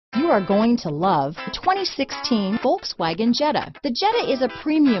are going to love the 2016 Volkswagen Jetta. The Jetta is a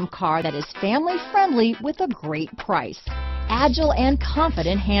premium car that is family friendly with a great price. Agile and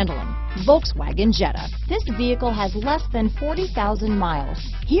confident handling. Volkswagen Jetta. This vehicle has less than 40,000 miles.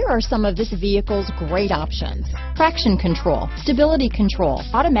 Here are some of this vehicle's great options: traction control, stability control,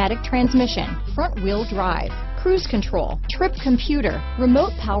 automatic transmission, front wheel drive, cruise control, trip computer,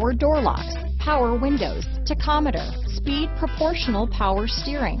 remote power door locks, power windows, tachometer, speed proportional power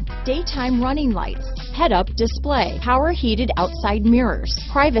steering, daytime running lights, head-up display, power heated outside mirrors,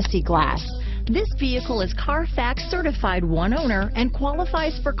 privacy glass. This vehicle is Carfax certified one owner and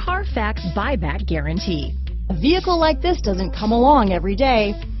qualifies for Carfax buyback guarantee. A vehicle like this doesn't come along every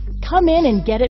day. Come in and get it